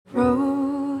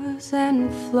Floors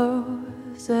and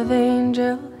floors of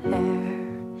angel hair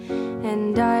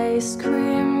and ice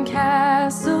cream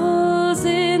castles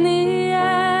in the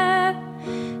air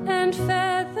and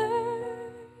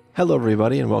feathers. Hello,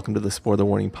 everybody, and welcome to the Spoiler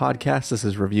Warning Podcast. This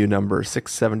is review number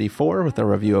 674 with a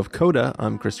review of CODA.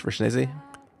 I'm Christopher Schnese.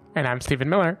 And I'm Stephen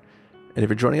Miller. And if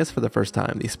you're joining us for the first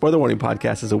time, the Spoiler Warning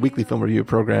Podcast is a weekly film review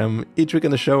program. Each week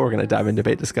in the show, we're going to dive in,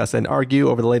 debate, discuss, and argue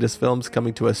over the latest films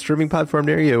coming to a streaming platform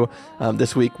near you.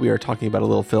 This week, we are talking about a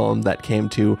little film that came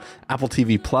to Apple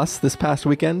TV Plus this past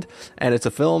weekend. And it's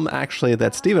a film, actually,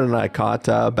 that Stephen and I caught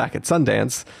back at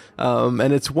Sundance.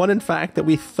 And it's one, in fact, that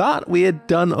we thought we had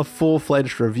done a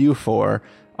full-fledged review for.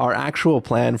 Our actual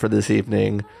plan for this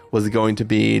evening was going to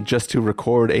be just to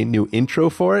record a new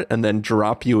intro for it and then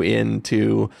drop you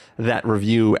into that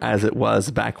review as it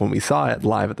was back when we saw it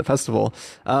live at the festival.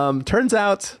 Turns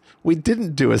out we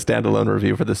didn't do a standalone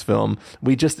review for this film.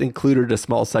 We just included a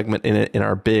small segment in it in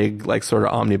our big, like, sort of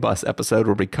omnibus episode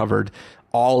where we covered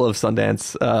all of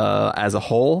Sundance as a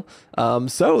whole.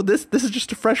 So this is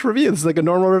just a fresh review. This is like a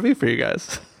normal review for you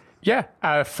guys. Yeah,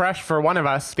 fresh for one of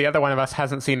us. The other one of us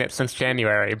hasn't seen it since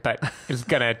January, but is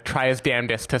going to try his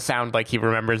damnedest to sound like he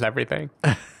remembers everything.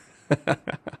 But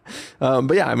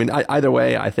yeah, I mean, either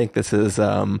way, I think this is,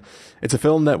 it's a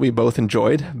film that we both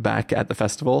enjoyed back at the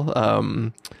festival.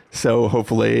 So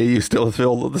hopefully you still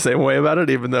feel the same way about it,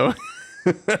 even though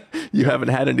you haven't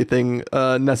had anything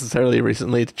necessarily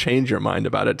recently to change your mind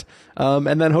about it.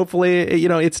 And then hopefully, you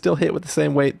know, it still hit with the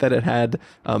same weight that it had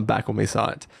back when we saw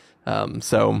it.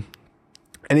 So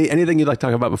anything you'd like to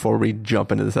talk about before we jump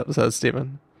into this episode,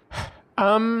 Stephen?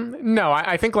 No,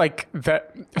 I think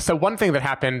so one thing that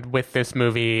happened with this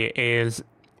movie is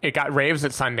it got raves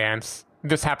at Sundance.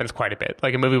 This happens quite a bit.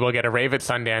 Like, a movie will get a rave at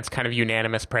Sundance, kind of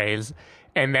unanimous praise.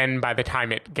 And then by the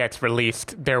time it gets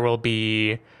released, there will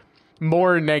be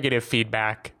more negative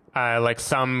feedback, like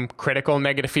some critical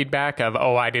negative feedback of,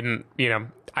 I didn't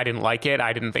like it.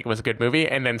 I didn't think it was a good movie.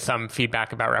 And then some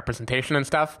feedback about representation and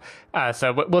stuff.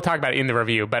 So we'll talk about it in the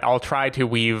review, but I'll try to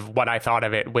weave what I thought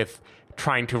of it with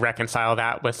trying to reconcile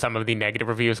that with some of the negative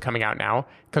reviews coming out now,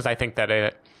 because I think that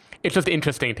it's just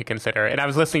interesting to consider. And I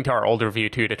was listening to our old review,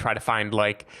 too, to try to find,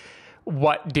 like,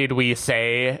 what did we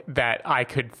say that I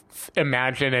could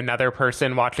imagine another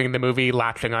person watching the movie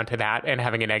latching onto that and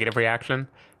having a negative reaction.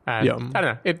 I don't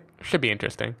know. It should be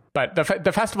interesting. But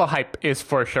the festival hype is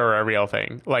for sure a real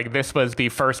thing. Like, this was the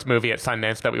first movie at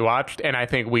Sundance that we watched, and I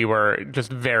think we were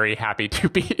just very happy to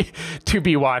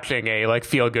be watching a, like,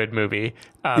 feel-good movie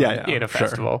in a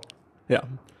festival. Yeah.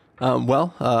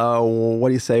 What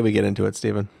do you say we get into it,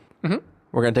 Stephen? Mm-hmm.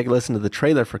 We're going to take a listen to the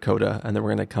trailer for CODA, and then we're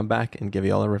going to come back and give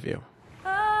you all a review.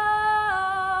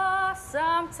 Oh,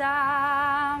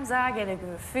 sometimes I get a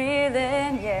good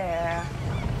feeling, yeah.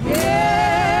 Yeah,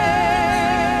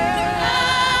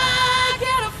 I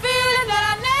get a feeling that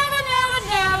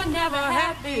I never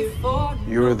had before.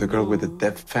 You're the girl with the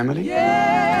deaf family?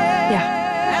 Yeah.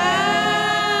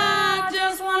 I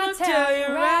just want to tell you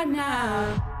right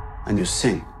now. And you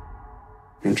sing.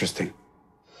 Interesting.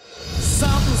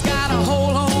 Something's got a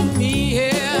hold on me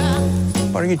here.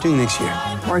 What are you doing next year?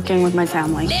 Working with my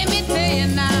family. Let me tell you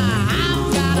now,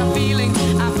 I've got a feeling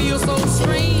I feel so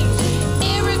strange.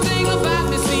 Everything about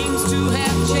me seems to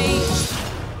have changed.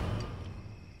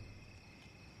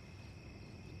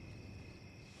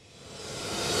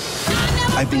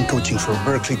 I've been coaching for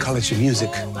Berklee College of Music.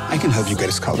 I can help you get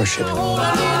a scholarship. I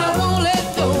won't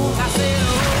let go. I said,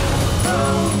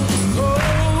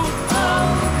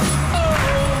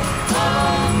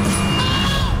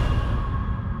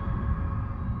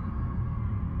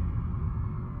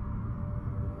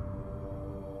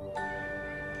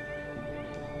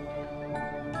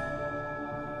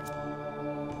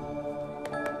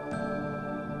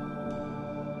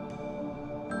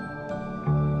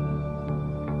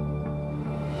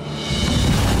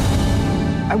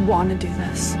 I want to do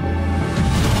this.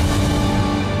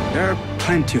 There are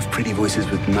plenty of pretty voices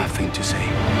with nothing to say.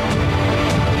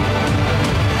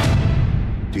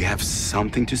 Do you have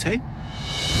something to say?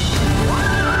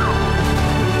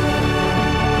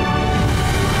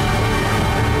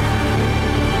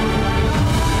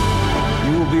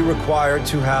 You will be required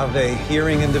to have a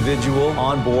hearing individual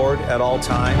on board at all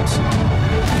times.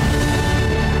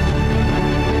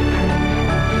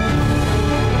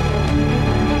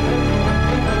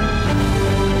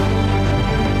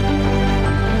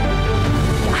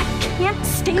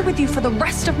 Stay with you for the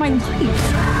rest of my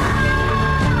life.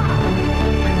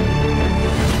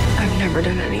 I've never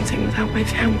done anything without my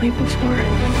family before.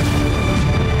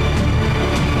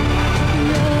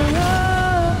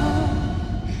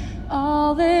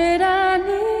 All that I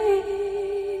need.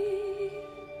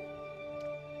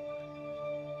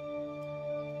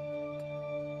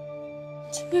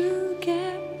 to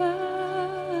get by.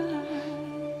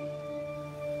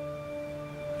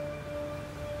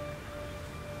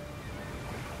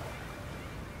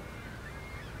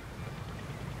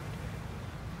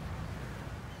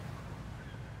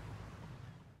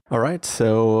 All right,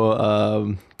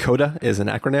 so CODA is an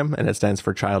acronym, and it stands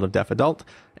for Child of Deaf Adult.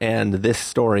 And this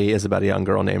story is about a young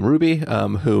girl named Ruby,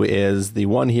 who is the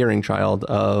one hearing child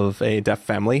of a deaf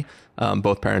family.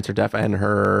 Both parents are deaf, and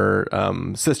her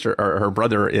sister or her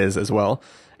brother is as well.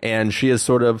 And she has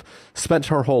sort of spent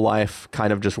her whole life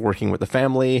kind of just working with the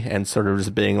family and sort of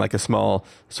just being like a small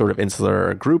sort of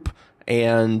insular group.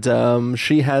 And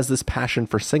she has this passion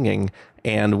for singing,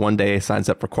 and one day signs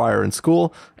up for choir in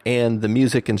school, and the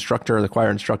music instructor, the choir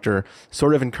instructor,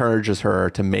 sort of encourages her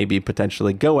to maybe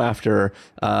potentially go after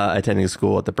attending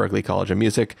school at the Berklee College of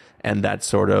Music, and that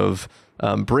sort of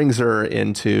brings her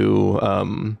into,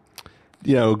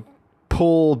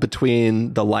 pull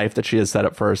between the life that she has set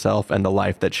up for herself and the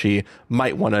life that she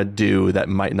might want to do that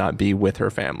might not be with her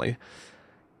family.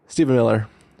 Stephen Miller,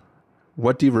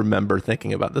 what do you remember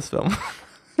thinking about this film?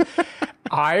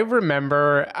 I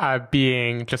remember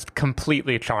being just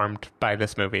completely charmed by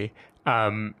this movie.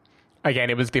 Again,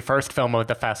 it was the first film of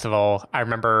the festival. I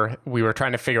remember we were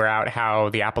trying to figure out how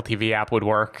the Apple TV app would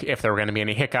work, if there were going to be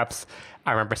any hiccups.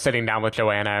 I remember sitting down with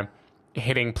Joanna,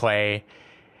 hitting play,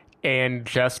 and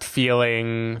just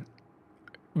feeling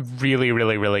really,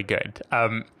 really, really good.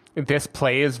 This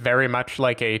play is very much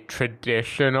like a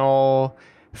traditional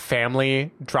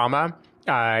family drama.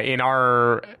 In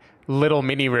our little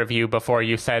mini review before,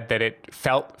 you said that it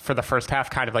felt for the first half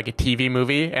kind of like a TV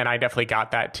movie, and I definitely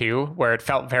got that too, where it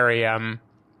felt very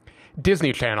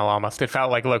Disney Channel almost. It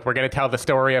felt like, look, we're going to tell the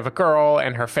story of a girl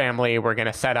and her family. We're going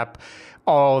to set up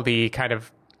all the kind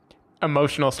of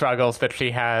emotional struggles that she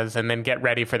has and then get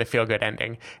ready for the feel-good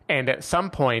ending. And at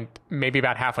some point, maybe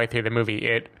about halfway through the movie,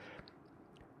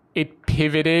 it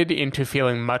pivoted into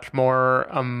feeling much more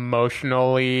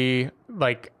emotionally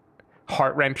like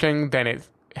heart-wrenching than it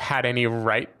had any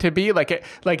right to be.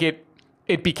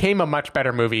 It became a much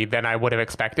better movie than I would have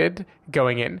expected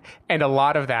going in. And a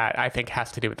lot of that, I think,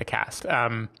 has to do with the cast.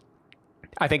 I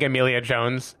think Emilia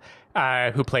Jones,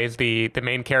 who plays the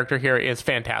main character here, is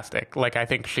fantastic. Like, I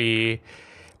think she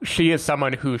is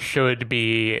someone who should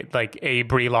be like a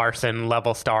Brie Larson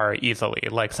level star easily,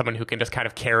 like someone who can just kind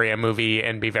of carry a movie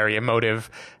and be very emotive.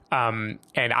 And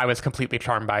I was completely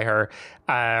charmed by her.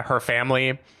 Her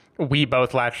family, we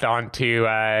both latched on to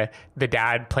the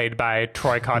dad played by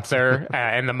Troy Kotsur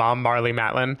and the mom Marlee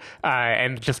Matlin,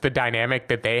 and just the dynamic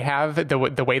that they have,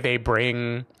 the way they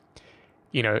bring,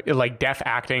 like deaf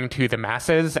acting to the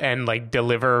masses and like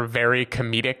deliver very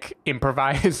comedic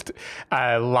improvised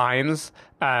lines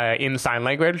in sign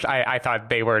language. I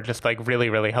thought they were just like really,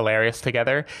 really hilarious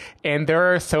together. And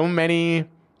there are so many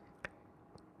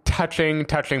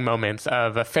touching moments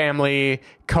of a family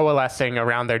coalescing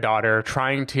around their daughter,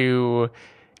 trying to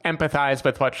empathize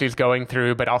with what she's going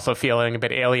through, but also feeling a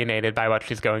bit alienated by what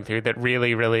she's going through, that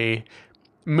really, really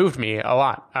moved me a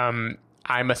lot.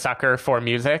 I'm a sucker for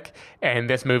music, and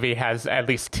this movie has at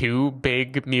least two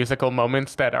big musical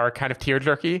moments that are kind of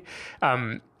tear-jerky.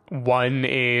 One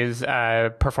is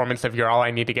a performance of You're All I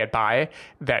Need to Get By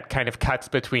that kind of cuts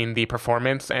between the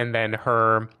performance and then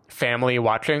her family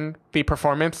watching the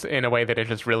performance in a way that is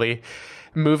just really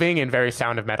moving in very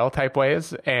Sound of Metal type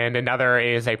ways. And another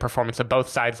is a performance of Both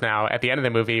Sides Now at the end of the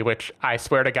movie, which I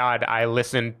swear to God, I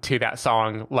listened to that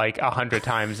song like 100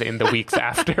 times in the weeks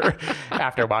after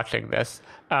watching this.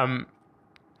 I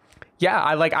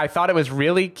thought it was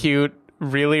really cute,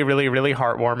 really, really, really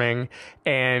heartwarming.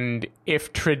 And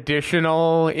if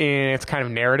traditional in its kind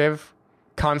of narrative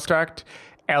construct,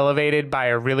 elevated by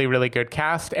a really, really good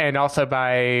cast and also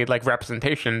by like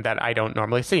representation that I don't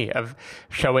normally see, of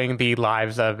showing the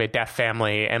lives of a deaf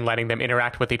family and letting them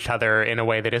interact with each other in a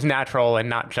way that is natural and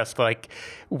not just like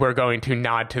we're going to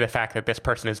nod to the fact that this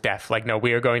person is deaf. Like, no,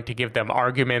 we are going to give them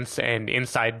arguments and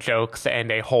inside jokes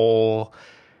and a whole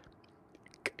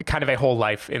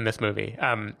life in this movie.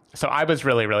 So I was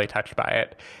really, really touched by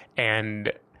it.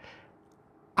 And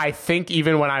I think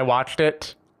even when I watched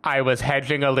it, I was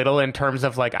hedging a little in terms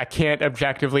of like, I can't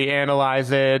objectively analyze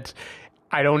it.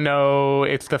 I don't know.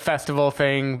 It's the festival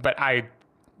thing, but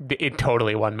it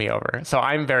totally won me over. So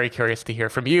I'm very curious to hear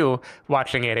from you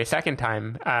watching it a second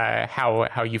time,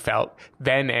 how you felt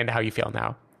then and how you feel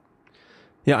now.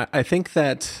 Yeah, I think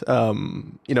that,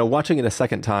 watching it a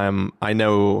second time, I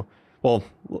know, well,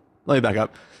 let me back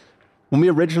up. when we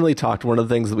originally talked, one of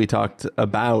the things that we talked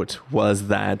about was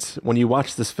that when you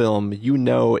watch this film, you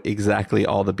know exactly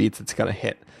all the beats it's going to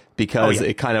hit, because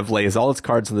it kind of lays all its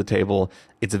cards on the table.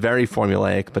 It's very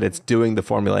formulaic, but it's doing the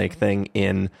formulaic thing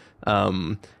in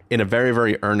a very,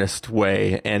 very earnest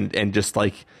way. And just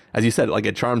like, as you said, like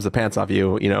it charms the pants off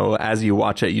you, you know, as you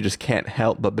watch it, you just can't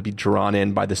help but be drawn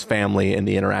in by this family and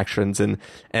the interactions and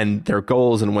their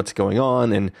goals and what's going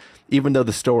on. And even though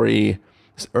the film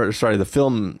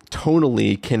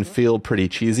tonally can feel pretty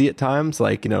cheesy at times,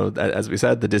 like, you know, as we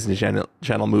said, the Disney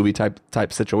Channel movie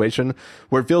type situation,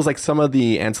 where it feels like some of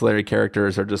the ancillary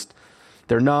characters are just,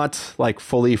 they're not like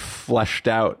fully fleshed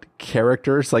out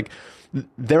characters. Like,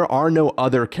 there are no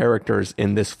other characters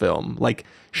in this film. Like,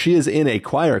 she is in a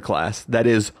choir class that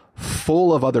is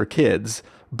full of other kids,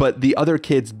 but the other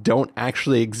kids don't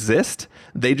actually exist.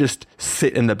 They just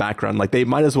sit in the background. Like, they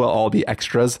might as well all be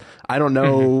extras. I don't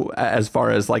know as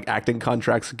far as like acting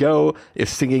contracts go, if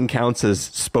singing counts as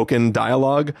spoken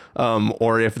dialogue,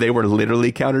 or if they were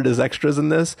literally counted as extras in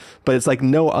this, but it's like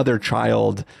no other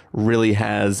child really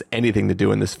has anything to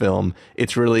do in this film.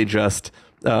 It's really just,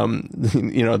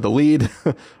 you know, the lead,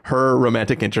 her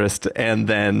romantic interest, and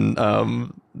then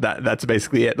that's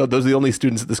basically it. Those are the only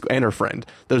students at the school, and her friend.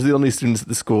 Those are the only students at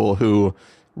the school who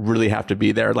really have to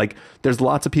be there. Like, there's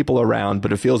lots of people around,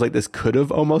 but it feels like this could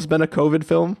have almost been a COVID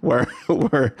film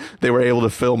where they were able to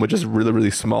film with just really,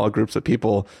 really small groups of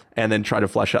people and then try to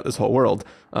flesh out this whole world.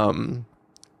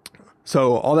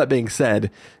 So all that being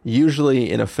said, usually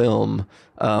in a film,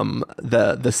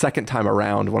 the second time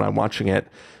around when I'm watching it,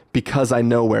 because I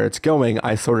know where it's going,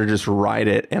 I sort of just ride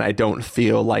it, and I don't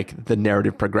feel like the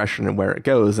narrative progression and where it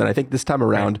goes. And I think this time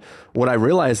around, what I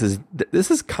realize is this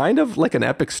is kind of like an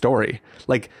epic story.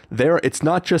 Like, it's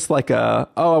not just like I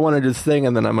want to do this thing,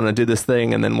 and then I'm going to do this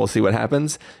thing, and then we'll see what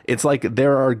happens. It's like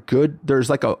there's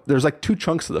like two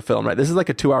chunks of the film, right? This is like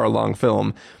a 2-hour long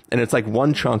film, and it's like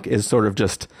one chunk is sort of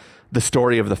just the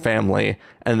story of the family,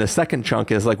 and the second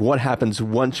chunk is like what happens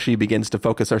once she begins to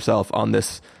focus herself on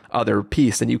this other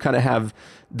piece. And you kind of have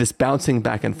this bouncing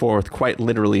back and forth, quite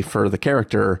literally for the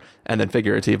character and then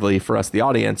figuratively for us, the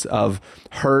audience, of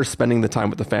her spending the time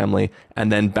with the family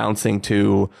and then bouncing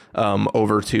to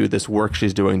over to this work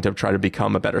she's doing to try to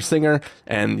become a better singer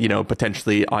and, you know,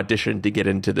 potentially audition to get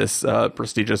into this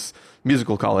prestigious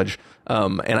musical college.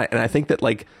 And I think that,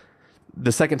 like,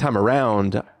 the second time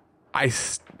around, I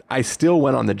still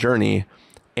went on the journey,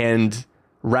 and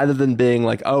rather than being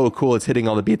like, oh, cool, it's hitting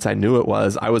all the beats I knew it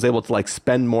was, I was able to like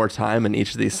spend more time in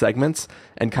each of these segments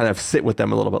and kind of sit with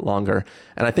them a little bit longer.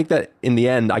 And I think that in the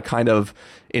end, I kind of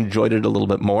enjoyed it a little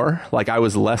bit more. Like, I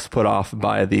was less put off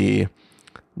by the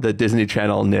Disney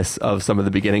Channel-ness of some of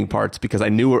the beginning parts, because I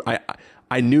knew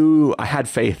I had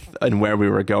faith in where we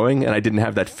were going, and I didn't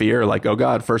have that fear like, oh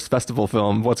God, first festival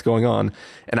film, what's going on?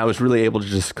 And I was really able to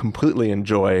just completely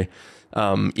enjoy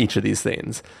each of these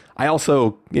things. I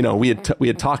also, you know, we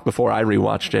had talked before I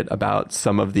rewatched it about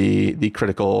some of the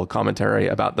critical commentary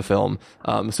about the film.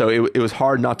 So it was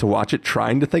hard not to watch it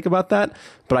trying to think about that.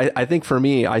 But I think for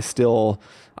me, I still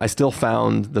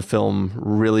found the film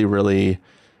really, really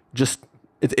just,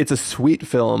 it's a sweet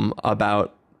film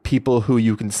about people who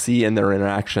you can see in their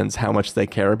interactions how much they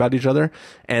care about each other,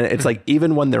 and it's like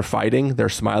even when they're fighting, they're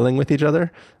smiling with each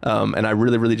other, and I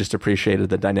really, really just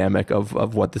appreciated the dynamic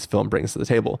of what this film brings to the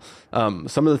table.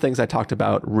 Some of the things I talked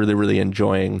about really, really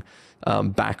enjoying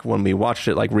back when we watched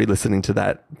it, like re-listening to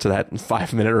that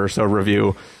 5-minute or so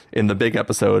review in the big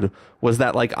episode, was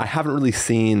that, like, I haven't really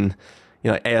seen,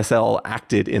 you know, ASL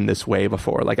acted in this way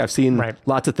before. Like, I've seen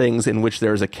lots of things in which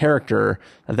there's a character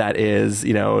that is,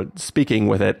 you know, speaking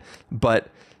with it, but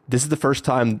this is the first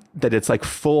time that it's like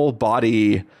full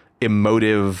body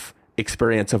emotive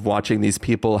experience of watching these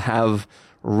people have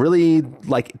really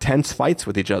like tense fights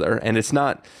with each other. And it's,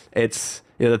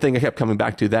 you know, the thing I kept coming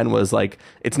back to then was like,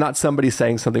 it's not somebody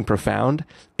saying something profound.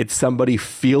 It's somebody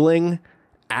feeling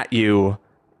at you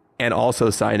and also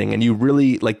signing, and you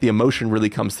really, like, the emotion really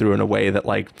comes through in a way that,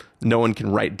 like, no one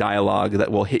can write dialogue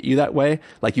that will hit you that way.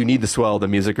 Like, you need the swell of the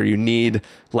music, or you need,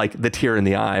 like, the tear in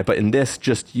the eye. But in this,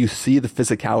 just, you see the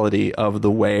physicality of the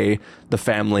way the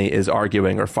family is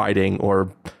arguing or fighting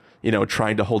or, you know,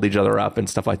 trying to hold each other up and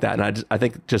stuff like that. And I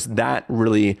think just that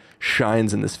really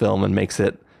shines in this film and makes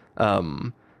it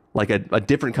like a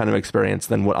different kind of experience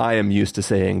than what I am used to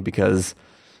seeing, because,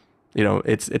 you know,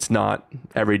 it's not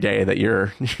every day that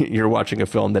you're watching a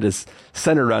film that is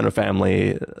centered around a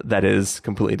family that is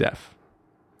completely deaf.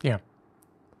 Yeah.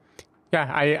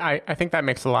 I think that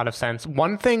makes a lot of sense.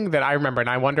 One thing that I remember, and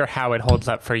I wonder how it holds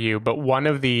up for you, but one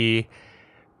of the,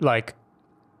 like,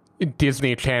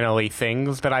 Disney Channel-y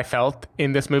things that I felt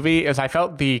in this movie is I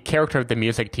felt the character of the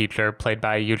music teacher, played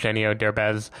by Eugenio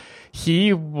Derbez,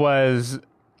 he was...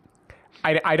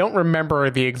 I don't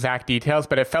remember the exact details,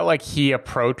 but it felt like he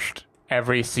approached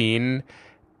every scene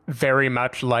very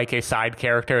much like a side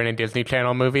character in a Disney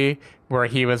Channel movie, where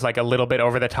he was like a little bit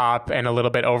over the top and a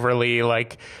little bit overly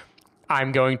like,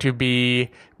 I'm going to be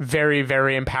very,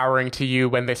 very empowering to you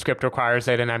when the script requires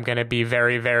it, and I'm going to be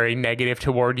very, very negative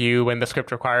toward you when the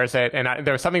script requires it. And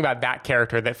there was something about that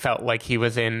character that felt like he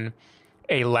was in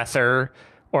a lesser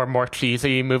or more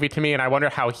cheesy movie to me, and I wonder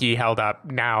how he held up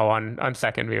now on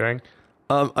second viewing.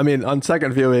 I mean, on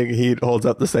second viewing, he holds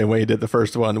up the same way he did the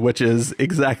first one, which is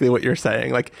exactly what you're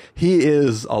saying. Like, he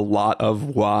is a lot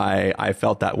of why I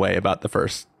felt that way about the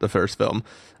first film.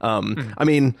 I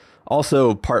mean,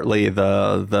 also partly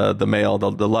the male,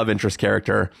 the love interest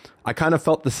character, I kind of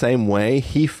felt the same way.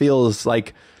 He feels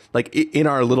like in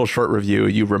our little short review,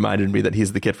 you reminded me that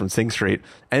he's the kid from Sing Street,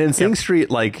 and in Sing Street,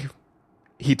 like,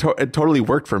 it totally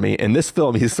worked for me. In this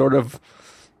film, he's sort of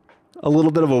a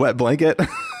little bit of a wet blanket.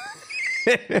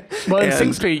 Well, in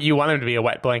Sing Street, you want him to be a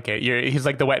wet blanket. He's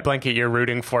like the wet blanket you're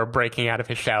rooting for breaking out of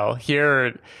his shell.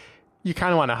 Here, you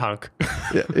kind of want to hunk.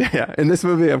 yeah. In this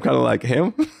movie, I'm kind of like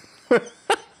him.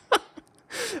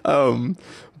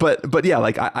 But yeah,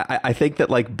 like I think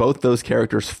that like both those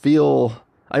characters feel.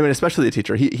 I mean, especially the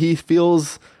teacher. He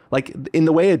feels like in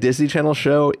the way a Disney Channel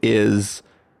show is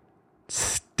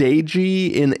stagey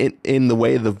in the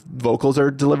way the vocals are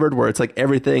delivered, where it's like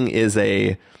everything is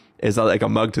like a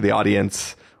mug to the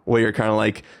audience, where you're kind of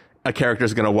like a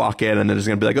character's going to walk in and then there's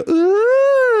going to be like a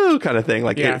ooh kind of thing.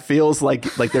 Like it feels like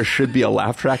there should be a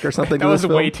laugh track or something. That was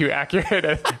way too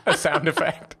accurate a sound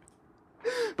effect.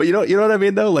 But you know what I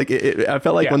mean though? Like I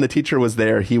felt like when the teacher was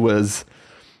there,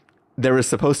 there was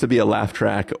supposed to be a laugh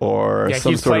track or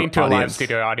some he's sort playing of to audience. a live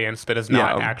studio audience that is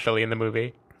not actually in the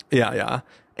movie. Yeah.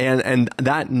 And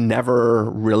that never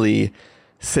really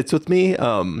sits with me.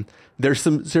 There's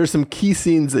some key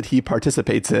scenes that he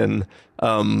participates in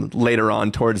later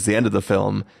on towards the end of the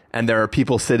film, and there are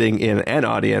people sitting in an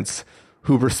audience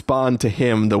who respond to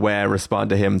him the way I respond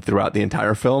to him throughout the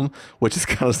entire film, which is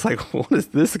kind of like, what is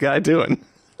this guy doing?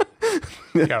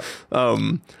 Yeah.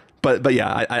 But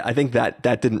yeah, I think that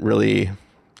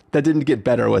didn't get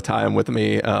better with time with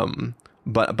me.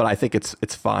 But I think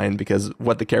it's fine, because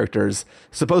what the character's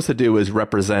supposed to do is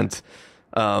represent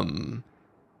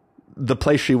the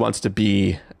place she wants to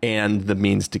be and the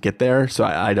means to get there. So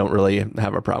I don't really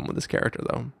have a problem with this character,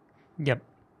 though. Yep.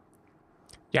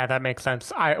 Yeah, that makes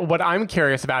sense. What I'm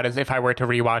curious about is if I were to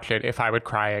rewatch it, if I would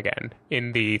cry again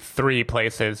in the 3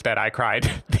 places that I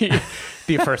cried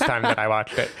the first time that I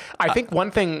watched it. I think one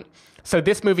thing... So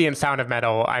this movie and Sound of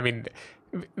Metal, I mean,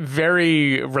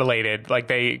 very related.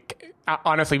 Like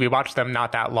honestly, we watched them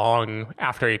not that long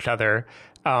after each other.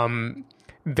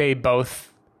 They both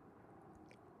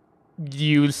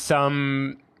use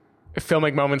some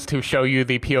filmic moments to show you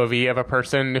the POV of a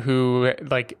person who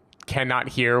like cannot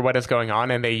hear what is going on,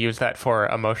 and they use that for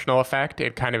emotional effect.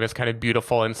 It kind of is kind of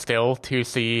beautiful and still to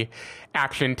see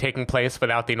action taking place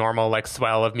without the normal like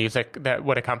swell of music that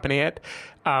would accompany it.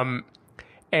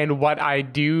 And what I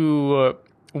do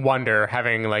wonder,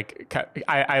 having like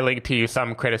I linked to you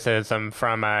some criticism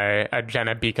from a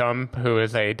Jenna Beacom, who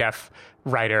is a deaf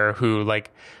writer who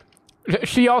like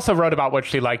she also wrote about what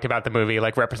she liked about the movie,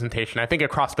 like representation. I think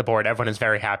across the board, everyone is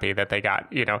very happy that they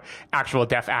got, actual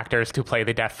deaf actors to play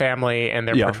the deaf family, and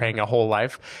they're portraying a whole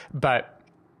life. But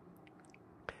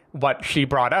what she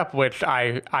brought up, which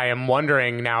I am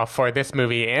wondering now for this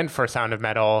movie and for Sound of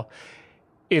Metal,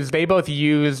 is they both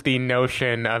use the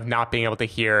notion of not being able to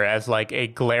hear as like a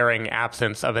glaring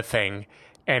absence of a thing.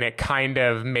 And it kind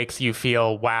of makes you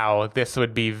feel, wow, this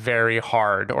would be very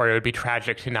hard, or it would be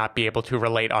tragic to not be able to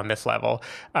relate on this level.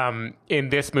 In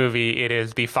this movie, it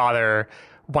is the father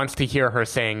wants to hear her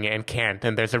sing and can't.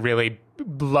 And there's a really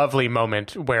lovely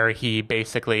moment where he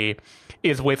basically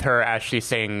is with her as she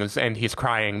sings, and he's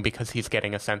crying because he's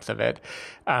getting a sense of it.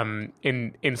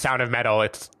 In Sound of Metal,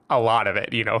 it's a lot of it.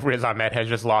 Riz Ahmed has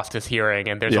just lost his hearing,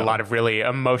 and there's a lot of really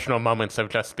emotional moments of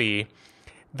just the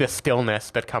stillness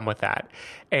that come with that.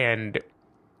 And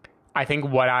I think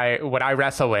what I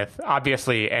wrestle with,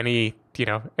 obviously any,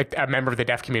 a member of the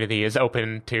deaf community is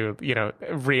open to,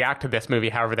 react to this movie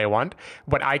however they want.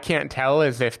 What I can't tell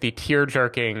is if the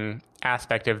tear-jerking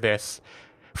aspect of this,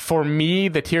 for me,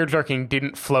 the tear-jerking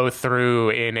didn't flow through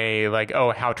in a like,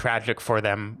 oh, how tragic for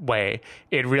them way.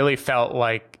 It really felt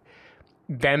like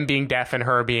them being deaf and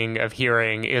her being of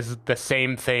hearing is the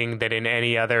same thing that in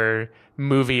any other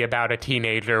movie about a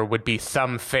teenager would be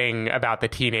something about the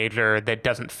teenager that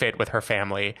doesn't fit with her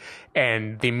family.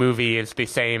 And the movie is the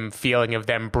same feeling of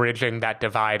them bridging that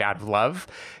divide out of love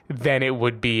than it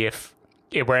would be if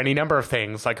it were any number of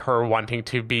things, like her wanting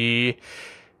to be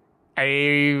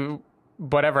a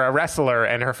wrestler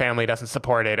and her family doesn't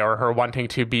support it, or her wanting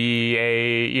to be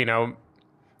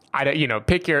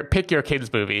pick your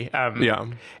kids movie.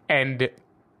 And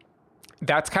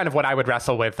that's kind of what I would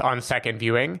wrestle with on second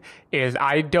viewing. Is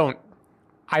I don't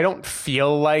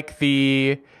feel like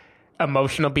the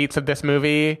emotional beats of this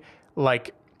movie,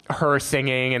 like her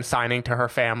singing and signing to her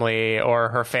family, or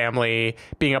her family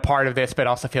being a part of this but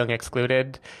also feeling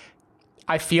excluded,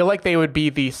 I feel like they would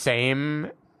be the same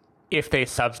if they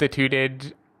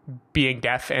substituted being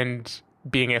deaf and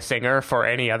being a singer for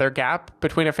any other gap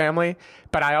between a family.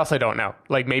 But I also don't know.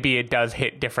 Like, maybe it does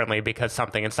hit differently because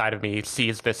something inside of me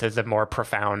sees this as a more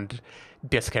profound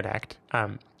disconnect.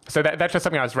 So that's just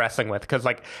something I was wrestling with, because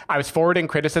like I was forwarding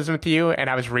criticism to you and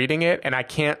I was reading it, and I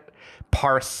can't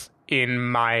parse in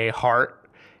my heart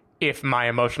if my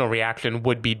emotional reaction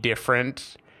would be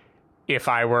different if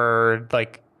I were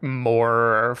like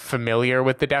more familiar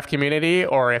with the deaf community,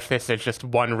 or if this is just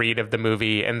one read of the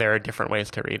movie and there are different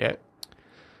ways to read it.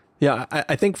 Yeah,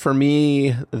 I think for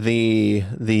me,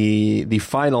 the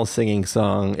final singing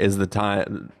song is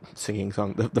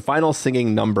the final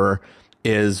singing number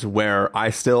is where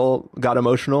I still got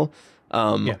emotional.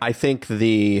 I think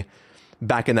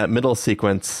back in that middle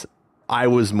sequence, I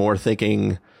was more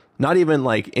thinking, not even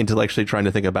like intellectually trying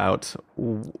to think about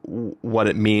what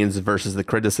it means versus the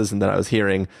criticism that I was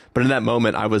hearing. But in that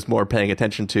moment, I was more paying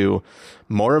attention to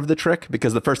more of the trick,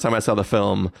 because the first time I saw the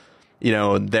film,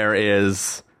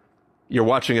 you're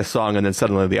watching a song and then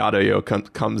suddenly the audio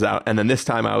comes out. And then this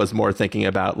time I was more thinking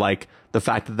about like the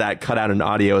fact that cut out in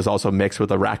audio is also mixed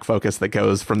with a rack focus that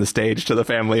goes from the stage to the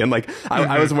family. And like,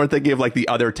 I was more thinking of like the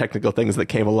other technical things that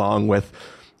came along with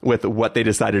what they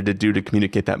decided to do to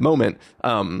communicate that moment.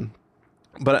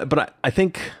 But I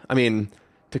think, I mean,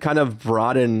 to kind of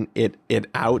broaden it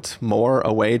out more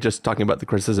away, just talking about the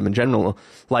criticism in general,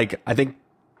 like, I think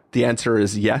the answer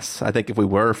is yes. I think if we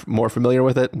were more familiar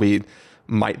with it, we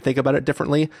might think about it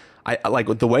differently. I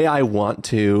like the way I want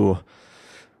to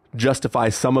justify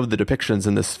some of the depictions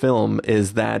in this film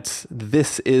is that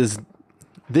this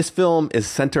film is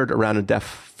centered around a deaf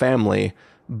family,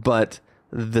 but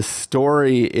the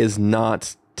story is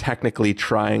not technically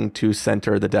trying to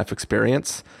center the deaf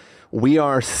experience. We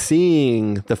are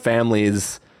seeing the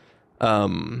families, we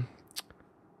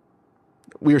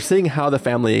are seeing how the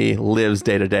family lives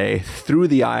day to day through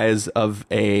the eyes of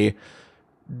a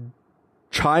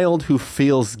child who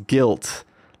feels guilt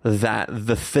that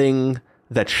the thing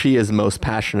that she is most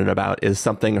passionate about is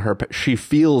something she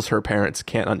feels her parents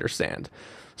can't understand.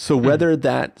 So whether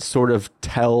that sort of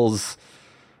tells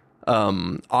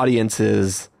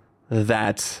audiences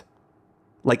that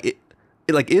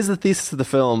is the thesis of the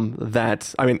film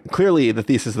that, I mean, clearly the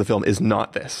thesis of the film is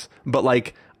not this, but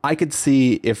like I could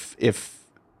see if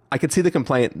I could see the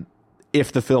complaint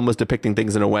if the film was depicting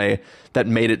things in a way that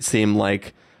made it seem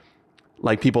like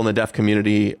people in the deaf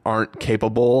community aren't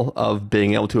capable of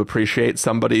being able to appreciate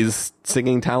somebody's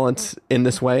singing talent in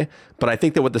this way. But I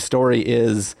think that what the story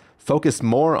is focused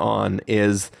more on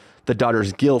is the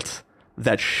daughter's guilt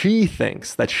that she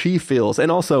thinks, that she feels.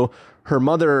 And also her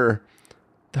mother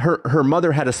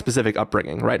had a specific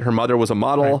upbringing, right? Her mother was a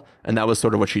model, right, and that was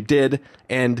sort of what she did.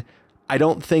 And I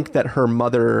don't think that her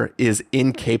mother is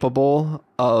incapable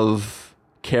of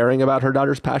caring about her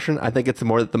daughter's passion. I think it's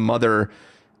more that the mother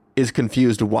is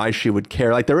confused why she would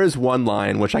care. Like, there is one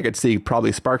line which I could see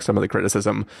probably spark some of the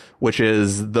criticism, which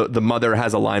is the mother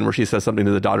has a line where she says something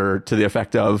to the daughter to the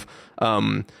effect of,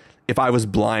 if I was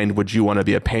blind, would you want to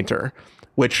be a painter?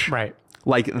 Which, right,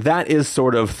 like, that is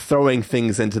sort of throwing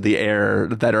things into the air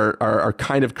that are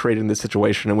kind of creating this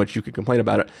situation in which you could complain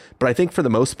about it. But I think for the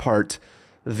most part,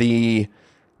 the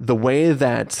way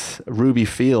that Ruby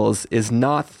feels is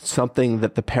not something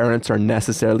that the parents are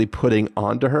necessarily putting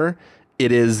onto her.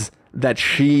 It is that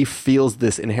she feels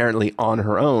this inherently on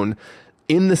her own,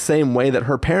 in the same way that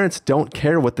her parents don't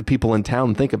care what the people in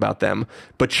town think about them,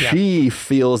 but she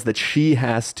feels that she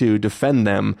has to defend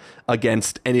them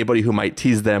against anybody who might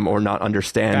tease them or not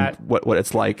understand what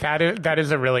it's like. That is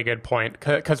a really good point,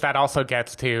 because that also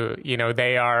gets to,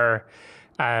 they are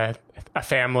a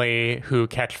family who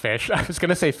catch fish. I was going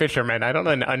to say fishermen. I don't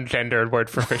know an ungendered word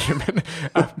for fishermen.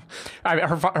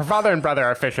 Her father and brother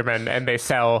are fishermen, and they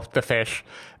sell the fish.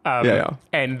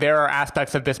 And there are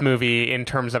aspects of this movie in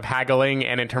terms of haggling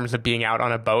and in terms of being out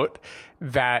on a boat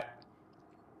that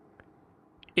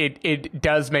it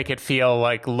does make it feel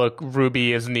like, look,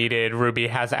 Ruby is needed. Ruby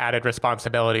has added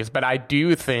responsibilities. But I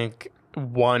do think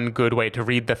one good way to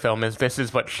read the film is this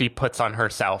is what she puts on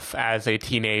herself as a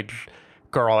teenage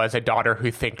girl, as a daughter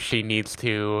who thinks she needs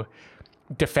to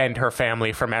defend her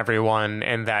family from everyone,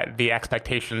 and that the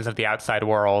expectations of the outside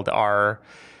world are,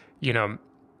 you know,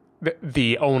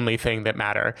 the only thing that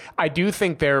matter. I do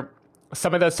think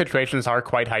some of those situations are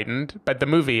quite heightened, but the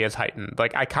movie is heightened.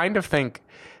 Like, I kind of think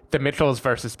The Mitchells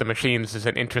versus the Machines is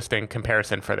an interesting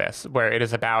comparison for this, where it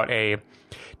is about a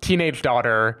teenage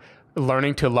daughter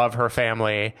learning to love her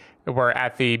family, where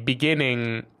at the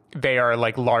beginning they are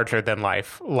like larger than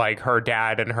life. Like, her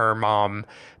dad and her mom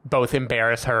both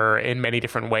embarrass her in many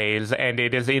different ways, and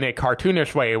it is in a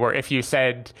cartoonish way where if you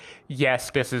said, yes,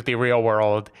 this is the real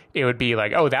world, it would be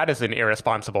like, oh, that is an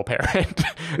irresponsible parent.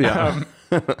 Yeah.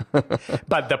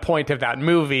 But the point of that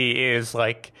movie is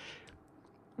like,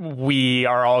 we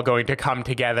are all going to come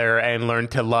together and learn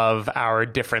to love our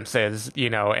differences, you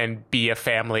know, and be a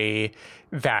family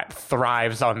that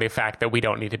thrives on the fact that we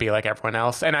don't need to be like everyone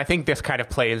else. And I think this kind of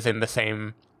plays in the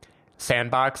same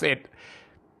sandbox.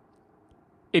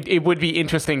 It would be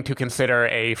interesting to consider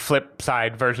a flip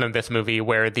side version of this movie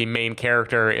where the main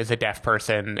character is a deaf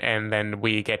person, and then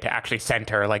we get to actually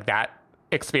center like that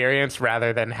experience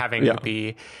rather than having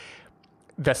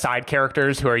the side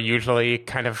characters who are usually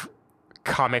kind of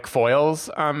comic foils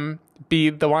be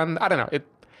the one. I don't know.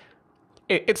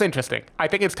 It's interesting. I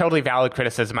think it's totally valid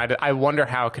criticism. I wonder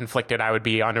how conflicted I would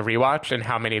be on a rewatch, and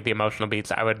how many of the emotional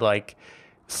beats I would like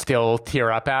still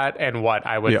tear up at, and what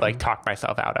I would like talk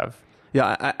myself out of.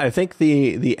 Yeah, I think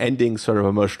the ending sort of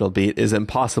emotional beat is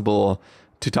impossible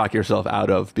to talk yourself out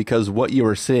of, because what you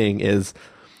are seeing is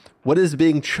what is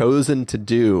being chosen to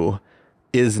do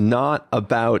is not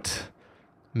about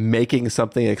making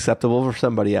something acceptable for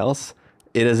somebody else.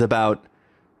 It is about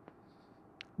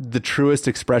the truest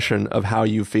expression of how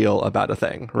you feel about a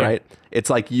thing, right? Yeah. It's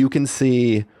like you can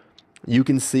see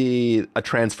a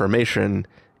transformation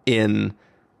in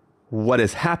what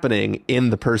is happening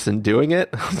in the person doing it.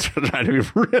 I'm trying to be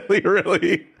really,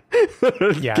 really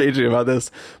cagey about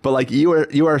this, but like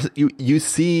you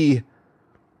see,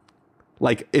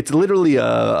 like, it's literally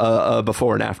a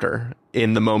before and after.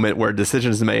 In the moment where a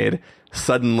decision is made,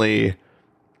 suddenly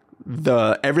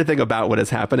everything about what is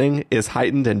happening is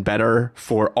heightened and better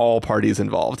for all parties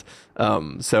involved.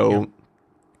 So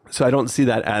I don't see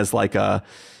that as like a,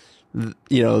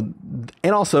 you know,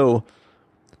 and also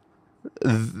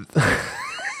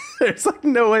there's like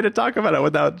no way to talk about it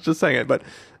without just saying it, but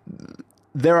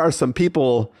there are some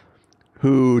people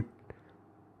who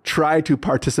try to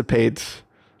participate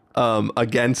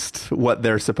against what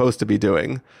they're supposed to be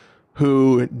doing,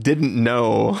 who didn't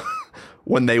know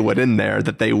when they went in there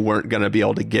that they weren't going to be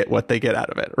able to get what they get out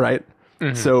of it, right?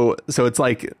 Mm-hmm. So it's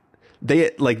like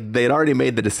they had already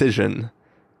made the decision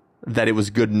that it was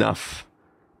good enough,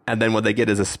 and then what they get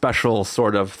is a special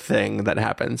sort of thing that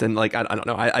happens. And like I don't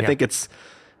know, I think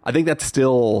that's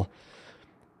still,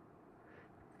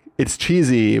 it's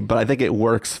cheesy, but I think it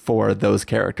works for those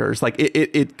characters. Like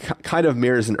it kind of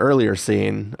mirrors an earlier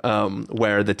scene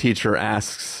where the teacher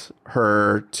asks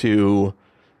her to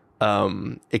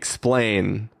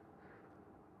explain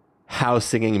how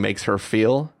singing makes her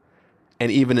feel.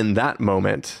 And even in that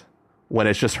moment, when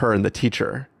it's just her and the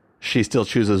teacher, she still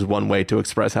chooses one way to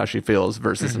express how she feels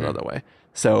versus another way.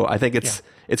 So I think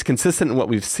it's consistent in what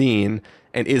we've seen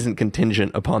and isn't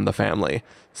contingent upon the family.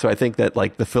 So I think that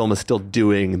like the film is still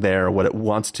doing there what it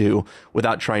wants to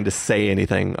without trying to say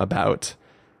anything about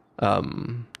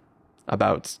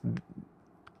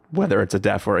whether it's a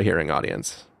deaf or a hearing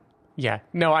audience. Yeah,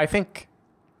 no, I think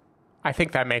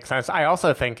that makes sense. I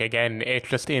also think, again, it's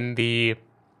just in the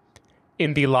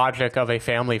logic of a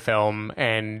family film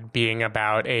and being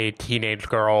about a teenage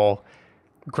girl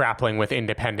grappling with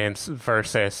independence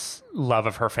versus love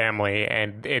of her family,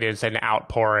 and it is an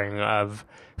outpouring of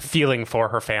feeling for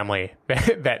her family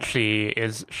that she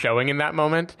is showing in that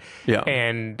moment. Yeah.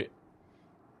 And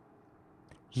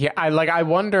yeah, I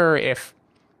wonder if,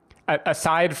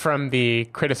 aside from the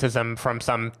criticism from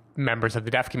some members of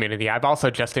the deaf community, I've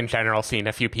also just in general seen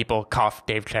a few people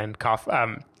Dave Chen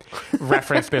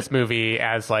reference this movie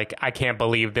as like, I can't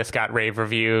believe this got rave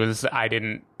reviews. I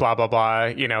didn't blah, blah, blah,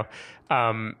 you know.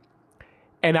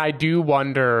 And I do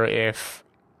wonder if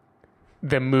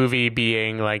the movie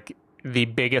being like the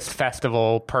biggest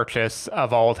festival purchase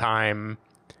of all time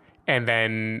and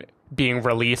then being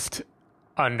released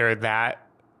under that,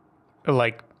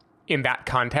 like in that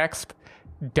context,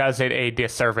 does it a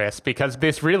disservice, because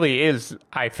this really is,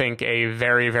 I think, a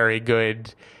very, very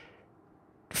good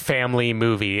family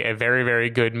movie, a very,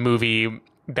 very good movie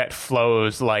that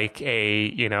flows like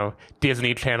a,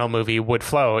 Disney Channel movie would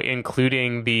flow,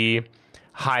 including the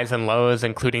highs and lows,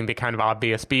 including the kind of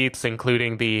obvious beats,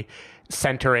 including the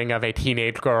centering of a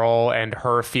teenage girl and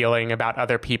her feeling about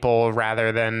other people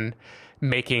rather than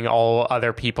making all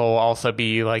other people also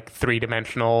be like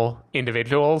three-dimensional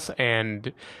individuals.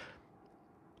 And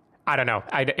I don't know.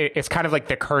 It's kind of like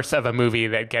the curse of a movie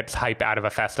that gets hype out of a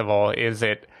festival is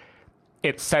it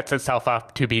sets itself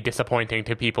up to be disappointing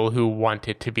to people who want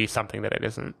it to be something that it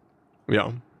isn't.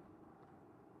 Yeah.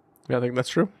 Yeah, I think that's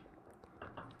true.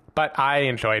 But I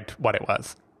enjoyed what it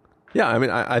was. Yeah, I mean,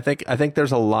 I think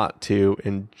there's a lot to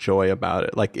enjoy about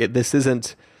it. Like, this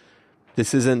isn't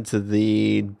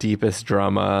the deepest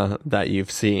drama that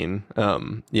you've seen,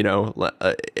 but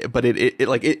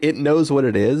it knows what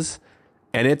it is,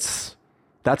 and that's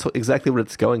exactly what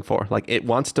it's going for. Like, it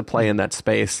wants to play in that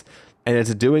space, and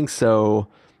it's doing so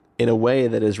in a way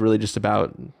that is really just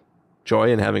about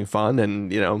joy and having fun,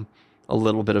 and a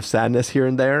little bit of sadness here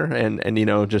and there,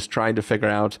 and just trying to figure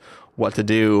out what to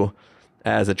do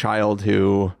as a child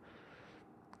who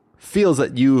feels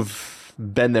that you've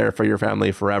been there for your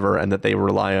family forever and that they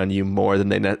rely on you more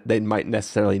than they might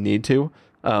necessarily need to.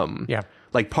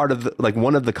 Like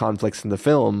one of the conflicts in the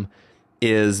film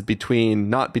is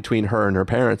not between her and her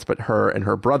parents, but her and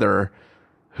her brother,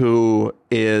 who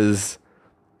is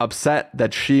upset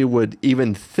that she would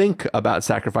even think about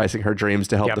sacrificing her dreams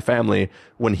to help the family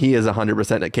when he is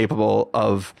 100% capable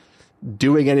of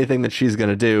doing anything that she's going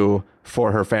to do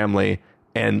for her family.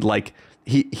 And like,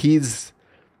 he's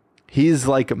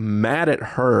like mad at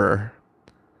her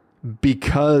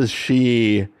because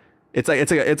it's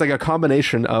like a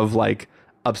combination of like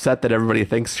upset that everybody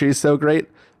thinks she's so great,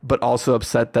 but also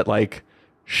upset that like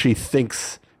she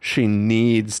thinks she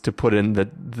needs to put in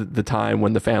the time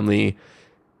when the family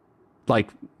like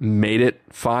made it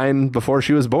fine before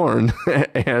she was born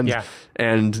and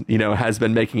has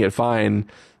been making it fine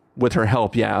with her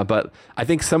help. Yeah. But I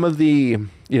think some of the,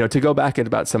 to go back and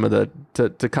about some of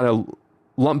to kind of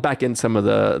lump back in some of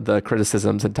the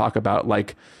criticisms and talk about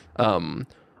like,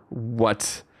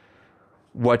 what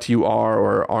you are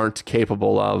or aren't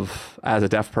capable of as a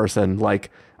deaf person.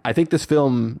 Like, I think this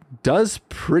film does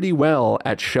pretty well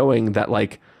at showing that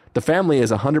like the family is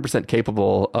 100%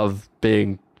 capable of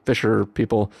being Fisher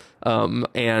people.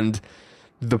 And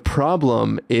the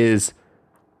problem is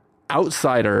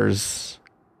outsiders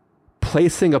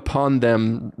placing upon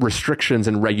them restrictions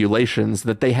and regulations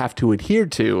that they have to adhere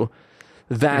to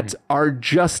that are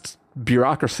just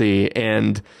bureaucracy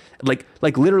and like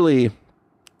literally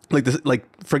like this, like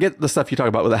forget the stuff you talk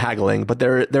about with the haggling, but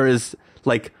there is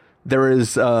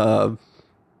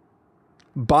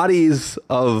bodies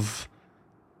of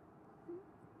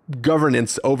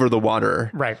governance over the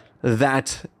water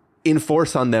that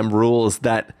enforce on them rules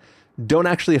that don't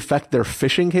actually affect their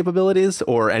fishing capabilities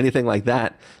or anything like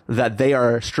that they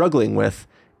are struggling with.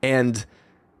 And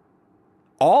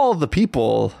all the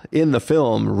people in the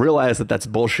film realize that that's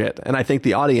bullshit. And I think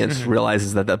the audience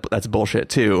realizes that that's bullshit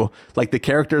too. Like, the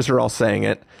characters are all saying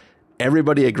it.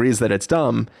 Everybody agrees that it's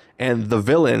dumb. And the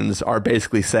villains are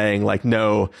basically saying like,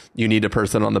 no, you need a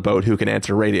person on the boat who can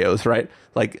answer radios, right?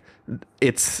 Like,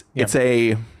 I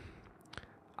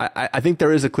think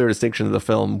there is a clear distinction in the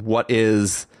film. What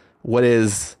is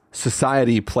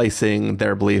society placing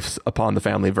their beliefs upon the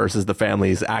family versus the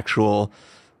family's actual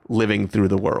living through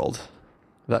the world?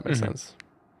 If that makes sense.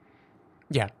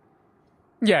 Yeah.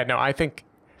 Yeah, no, I think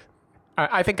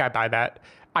I buy that.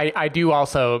 I do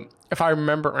also, if I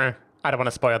remember, I don't want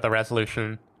to spoil the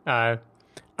resolution of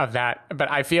that,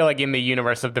 but I feel like in the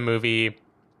universe of the movie,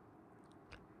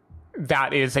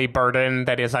 that is a burden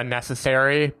that is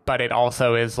unnecessary, but it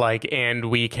also is like,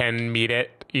 and we can meet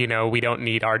it. We don't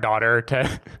need our daughter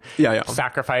to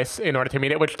sacrifice in order to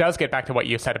meet it, which does get back to what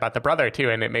you said about the brother too.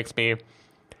 And it makes me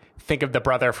think of the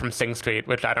brother from Sing Street,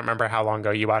 which I don't remember how long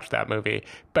ago you watched that movie,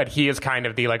 but he is kind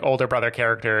of the like older brother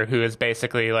character who is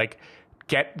basically like,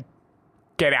 get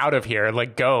out of here,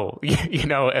 like go,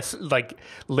 like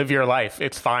live your life.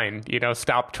 It's fine.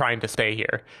 Stop trying to stay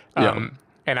here.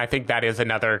 And I think that is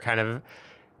another kind of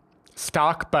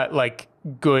stock, but like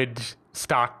good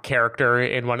stock character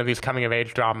in one of these coming of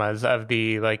age dramas of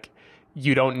the, like,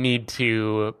 you don't need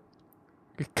to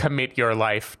commit your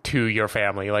life to your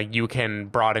family. Like, you can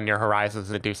broaden your horizons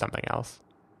and do something else.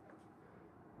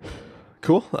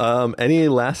 Cool. Any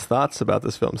last thoughts about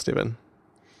this film, Stephen?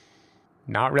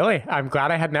 Not really. I'm glad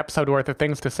I had an episode worth of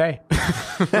things to say.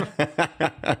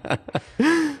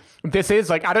 This is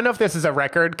like, I don't know if this is a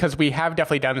record, because we have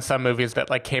definitely done some movies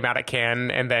that like came out at Cannes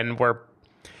and then were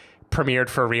premiered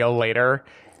for real later.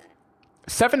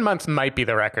 7 months might be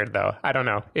the record though. I don't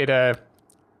know.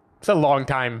 It's a long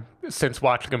time since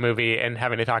watching a movie and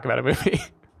having to talk about a movie.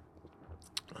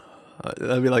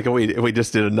 That'd be like if we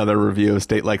just did another review of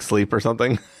State Like Sleep or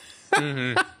something.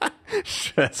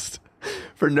 Just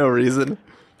for no reason.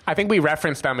 I think we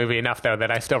referenced that movie enough, though, that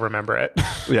I still remember it.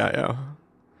 Yeah.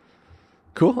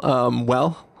 Cool.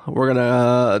 Well, we're going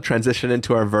to transition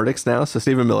into our verdicts now. So,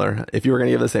 Stephen Miller, if you were going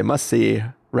to give this a must-see,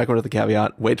 recommend with a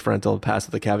caveat, wait for rental, pass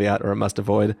with a caveat, or a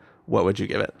must-avoid, what would you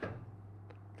give it?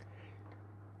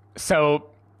 So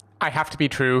I have to be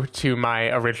true to my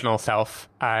original self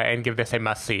and give this a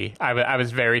must-see. I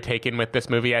was very taken with this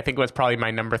movie. I think it was probably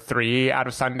my number 3 out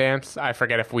of Sundance. I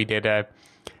forget if we did a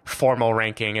formal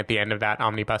ranking at the end of that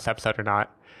omnibus episode or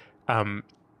not. I don't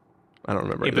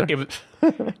remember either.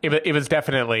 It was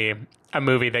definitely a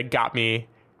movie that got me,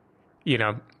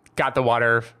 got the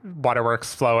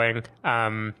waterworks flowing.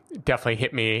 Definitely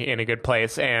hit me in a good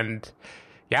place. And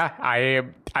yeah,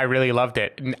 I really loved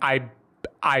it. And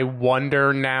I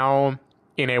wonder now,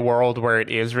 in a world where it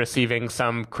is receiving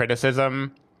some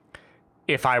criticism,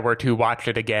 if I were to watch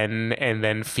it again and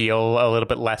then feel a little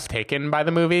bit less taken by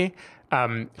the movie.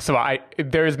 So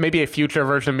there's maybe a future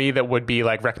version of me that would be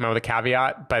like recommend with a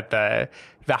caveat, but the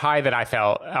high that I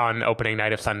felt on opening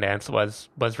night of Sundance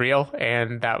was real,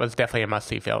 and that was definitely a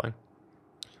must-see feeling.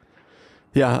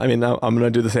 Yeah, I mean, I'm going to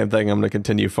do the same thing. I'm going to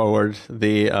continue forward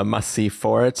the must-see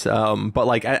for it. But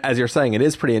like as you're saying, it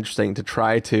is pretty interesting to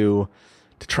try to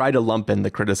lump in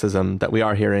the criticism that we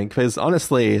are hearing, because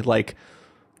honestly, like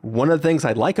one of the things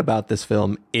I like about this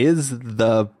film is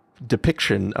the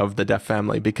depiction of the deaf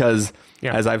family, because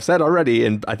as I've said already,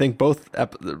 and I think both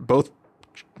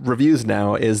reviews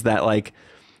now, is that like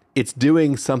it's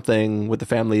doing something with the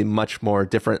family much more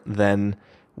different than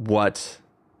what.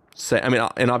 I mean,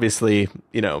 and obviously,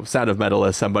 Sound of Metal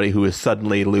is somebody who is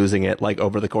suddenly losing it like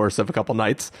over the course of a couple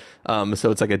nights. So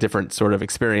it's like a different sort of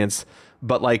experience.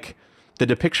 But like the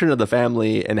depiction of the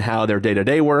family and how their day to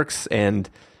day works and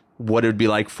what it would be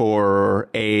like for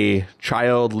a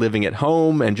child living at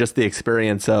home, and just the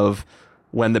experience of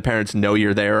when the parents know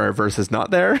you're there versus not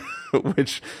there,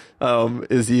 which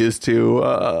is used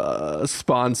to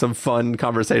spawn some fun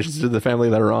conversations to the family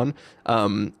later on.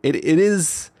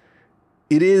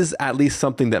 It is at least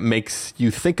something that makes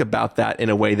you think about that in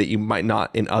a way that you might not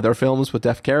in other films with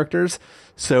deaf characters.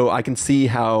 So I can see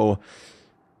how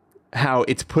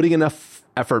it's putting enough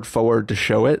effort forward to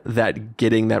show it that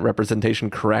getting that representation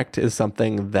correct is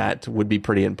something that would be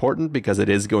pretty important, because it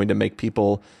is going to make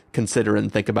people consider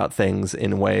and think about things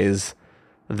in ways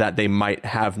that they might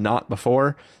have not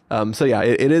before. So yeah,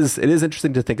 it is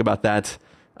interesting to think about that.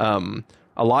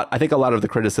 I think a lot of the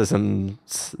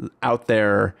criticisms out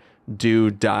there do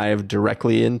dive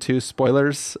directly into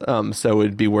spoilers, so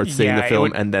it'd be worth seeing the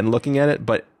film and then looking at it.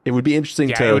 But it would be interesting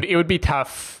it would be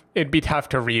tough. It'd be tough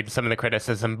to read some of the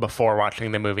criticism before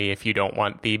watching the movie if you don't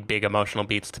want the big emotional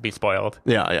beats to be spoiled.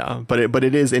 Yeah. But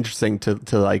it is interesting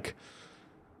to like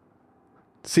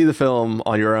see the film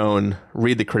on your own,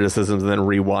 read the criticisms, and then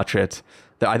rewatch it.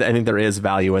 I think there is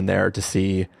value in there to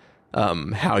see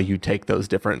how you take those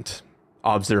different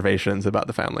observations about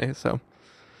the family. So.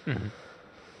 Mm-hmm.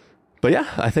 But yeah,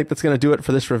 I think that's going to do it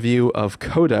for this review of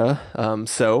CODA.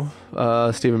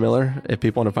 Stephen Miller, if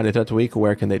people want to find you throughout the week,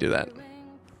 where can they do that?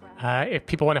 If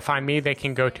people want to find me, they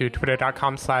can go to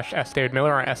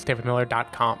twitter.com/sdavidmiller or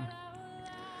sdavidmiller.com.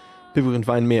 People can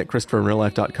find me at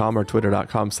ChristopherRealLife.com or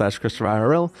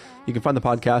twitter.com/ChristopherIRL. You can find the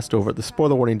podcast over at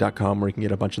thespoilerwarning.com, where you can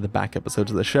get a bunch of the back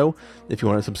episodes of the show. If you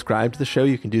want to subscribe to the show,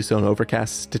 you can do so on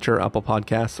Overcast, Stitcher, Apple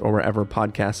Podcasts, or wherever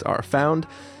podcasts are found.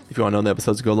 If you want to know when the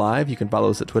episodes go live, you can follow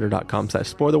us at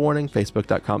twitter.com/spoilerwarning,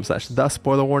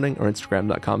 facebook.com/thespoilerwarning, or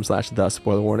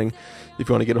instagram.com/thespoilerwarning. If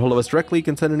you want to get a hold of us directly, you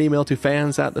can send an email to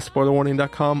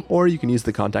fans@thespoilerwarning.com, or you can use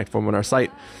the contact form on our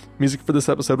site. Music for this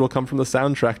episode will come from the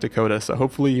soundtrack to CODA, so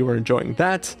hopefully you are enjoying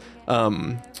that.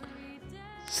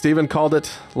 Stephen called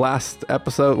it last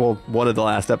episode, well, one of the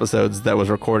last episodes that was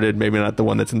recorded, maybe not the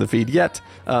one that's in the feed yet,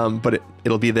 but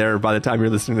it'll be there by the time you're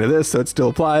listening to this, so it still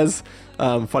applies.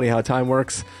 Funny how time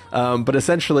works. But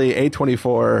essentially,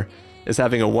 A24 is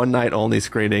having a one-night only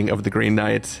screening of The Green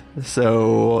Knight,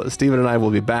 so Stephen and I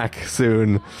will be back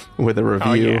soon with a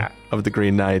review of The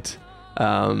Green Knight.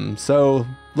 So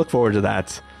look forward to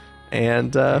that.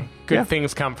 And good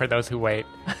things come for those who wait.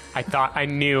 I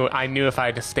knew if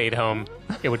I just stayed home,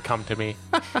 it would come to me.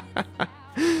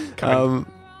 But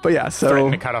yeah, so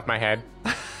threaten to cut off my head.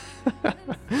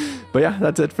 But yeah,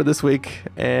 that's it for this week,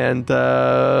 and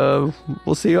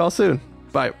we'll see you all soon.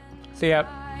 Bye. See ya.